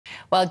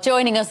Well,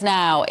 joining us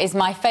now is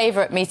my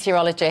favourite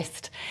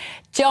meteorologist,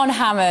 John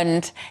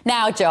Hammond.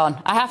 Now, John,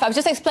 I was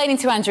just explaining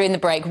to Andrew in the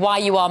break why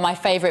you are my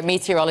favourite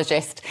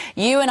meteorologist.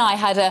 You and I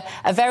had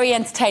a very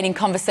entertaining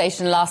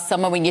conversation last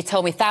summer when you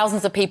told me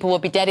thousands of people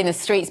would be dead in the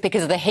streets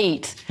because of the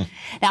heat.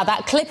 Now,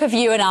 that clip of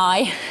you and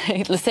I,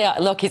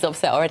 look, he's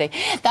upset already.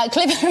 That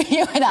clip of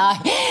you and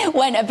I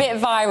went a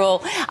bit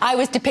viral. I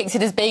was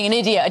depicted as being an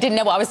idiot. I didn't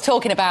know what I was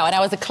talking about, and I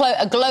was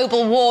a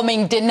global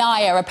warming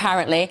denier,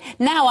 apparently.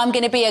 Now I'm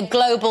going to be a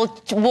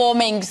global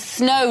warming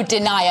snow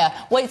denier.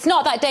 Well, it's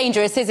not that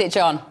dangerous, is it,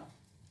 John?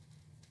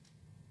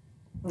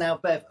 Now,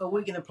 Bev, are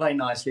we going to play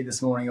nicely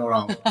this morning or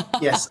aren't we?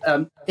 Yes,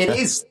 it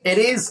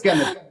is going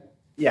to.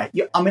 Yeah,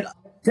 I mean,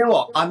 you know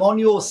what? I'm on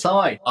your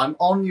side. I'm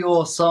on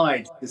your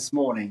side this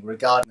morning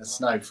regarding the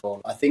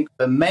snowfall. I think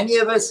for many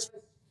of us,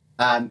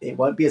 it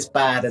won't be as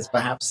bad as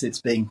perhaps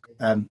it's being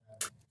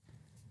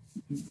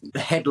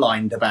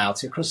headlined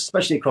about,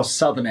 especially across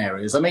southern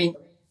areas. I mean,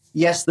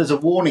 yes, there's a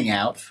warning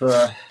out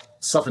for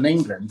southern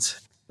England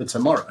for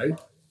tomorrow.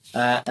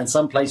 And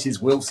some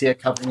places will see a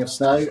covering of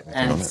snow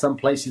and some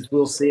places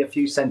will see a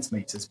few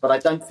centimetres. But I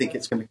don't think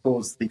it's going to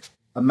cause the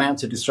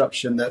amount of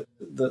disruption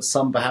that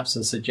some perhaps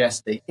are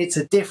suggesting. It's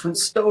a different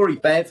story,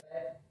 Bev,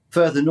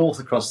 further north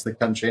across the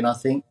country. And I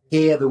think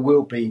here there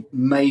will be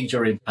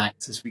major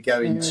impacts as we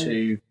go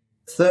into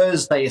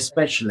Thursday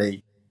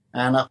especially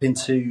and up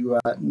into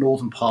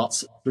northern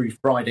parts through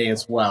Friday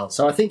as well.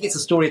 So I think it's a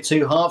story of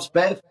two halves,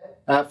 Bev.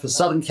 For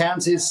southern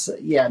counties,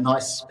 yeah,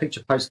 nice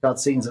picture postcard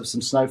scenes of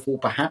some snowfall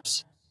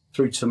perhaps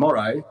through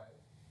tomorrow,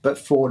 but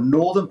for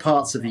northern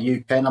parts of the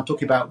UK, and I'm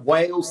talking about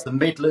Wales, the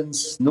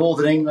Midlands,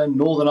 Northern England,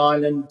 Northern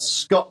Ireland,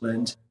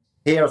 Scotland,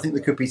 here I think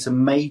there could be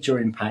some major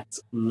impacts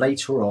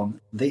later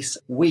on this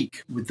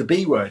week with the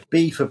B word,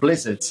 B for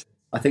blizzards,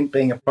 I think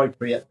being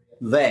appropriate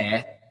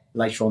there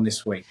later on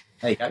this week.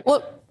 There you go.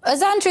 Well,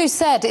 as Andrew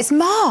said, it's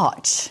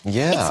March.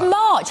 Yeah. It's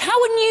March.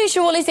 How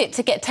unusual is it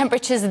to get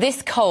temperatures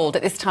this cold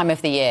at this time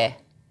of the year?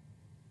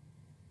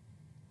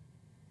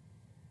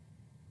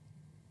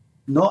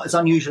 Not as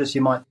unusual as you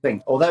might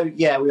think. Although,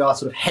 yeah, we are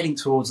sort of heading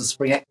towards the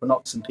spring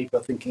equinox and people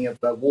are thinking of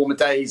warmer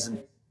days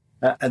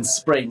and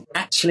spring.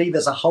 Actually,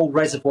 there's a whole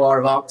reservoir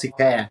of Arctic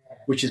air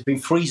which has been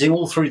freezing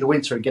all through the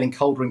winter and getting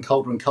colder and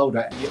colder and colder.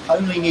 And you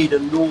only need a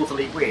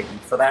northerly wind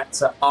for that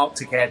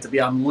Arctic air to be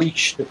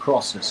unleashed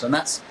across us. And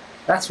that's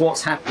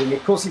what's happening.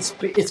 Of course, it's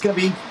going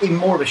to be even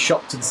more of a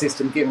shock to the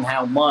system given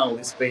how mild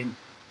it's been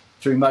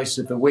through most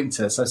of the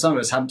winter. So some of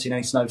us haven't seen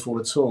any snowfall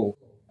at all.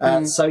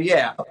 So,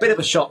 yeah, a bit of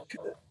a shock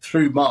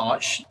through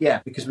March,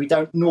 yeah, because we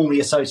don't normally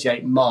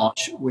associate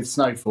March with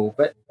snowfall.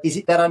 But is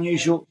it that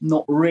unusual?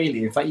 Not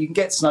really. In fact, you can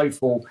get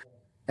snowfall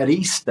at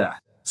Easter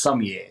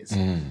some years.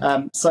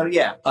 So,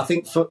 yeah, I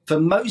think for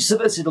most of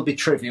us, it'll be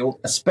trivial,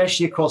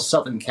 especially across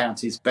southern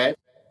counties, Bev,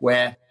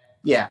 where,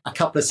 yeah, a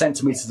couple of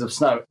centimetres of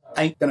snow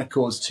ain't going to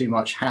cause too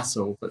much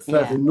hassle. But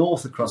further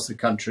north across the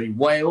country,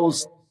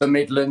 Wales, the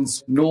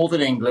Midlands, Northern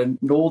England,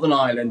 Northern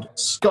Ireland,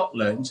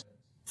 Scotland,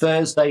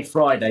 Thursday,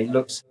 Friday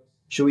looks,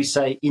 shall we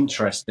say,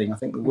 interesting. I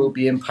think there will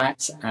be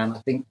impacts, and I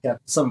think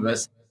some of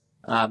us,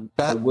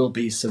 there will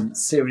be some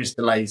serious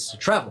delays to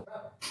travel.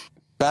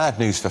 Bad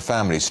news for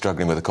families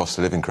struggling with the cost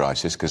of living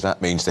crisis, because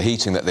that means the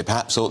heating that they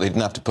perhaps thought they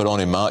didn't have to put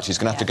on in March is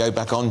going to have to go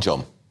back on,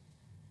 John.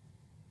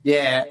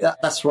 Yeah,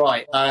 that's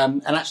right.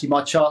 And actually,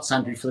 my charts,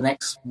 Andrew, for the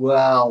next,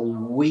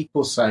 week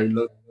or so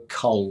look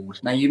cold.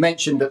 Now, you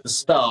mentioned at the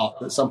start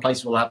that some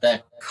places will have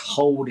their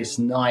coldest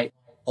night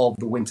of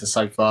the winter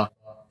so far.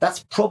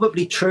 That's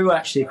probably true,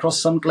 actually, across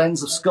some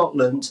glens of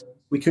Scotland.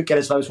 We could get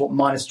as low as,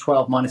 minus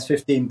 12, minus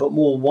 15, but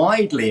more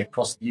widely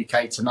across the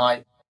UK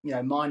tonight,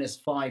 minus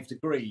 5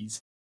 degrees.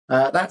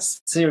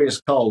 That's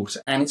serious cold,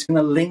 and it's going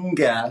to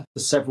linger for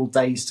several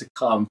days to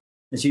come.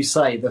 As you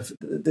say,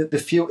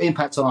 the fuel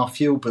impact on our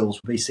fuel bills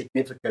will be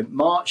significant.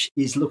 March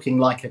is looking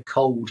like a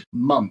cold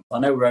month. I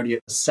know we're only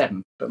at the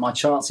 7th, but my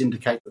charts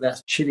indicate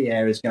that chilly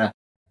air is going to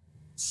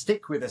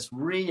stick with us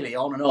really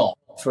on and off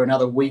for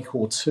another week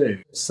or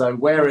two. So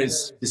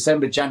whereas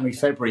December, January,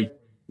 February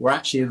were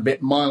actually a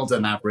bit milder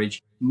than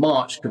average,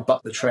 March could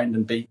buck the trend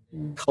and be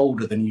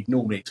colder than you'd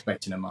normally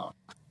expect in a March.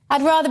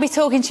 I'd rather be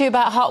talking to you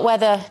about hot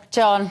weather,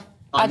 John.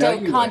 I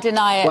can't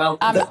deny it. Well,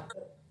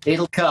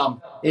 it'll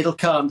come.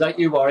 Don't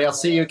you worry. I'll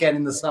see you again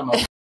in the summer.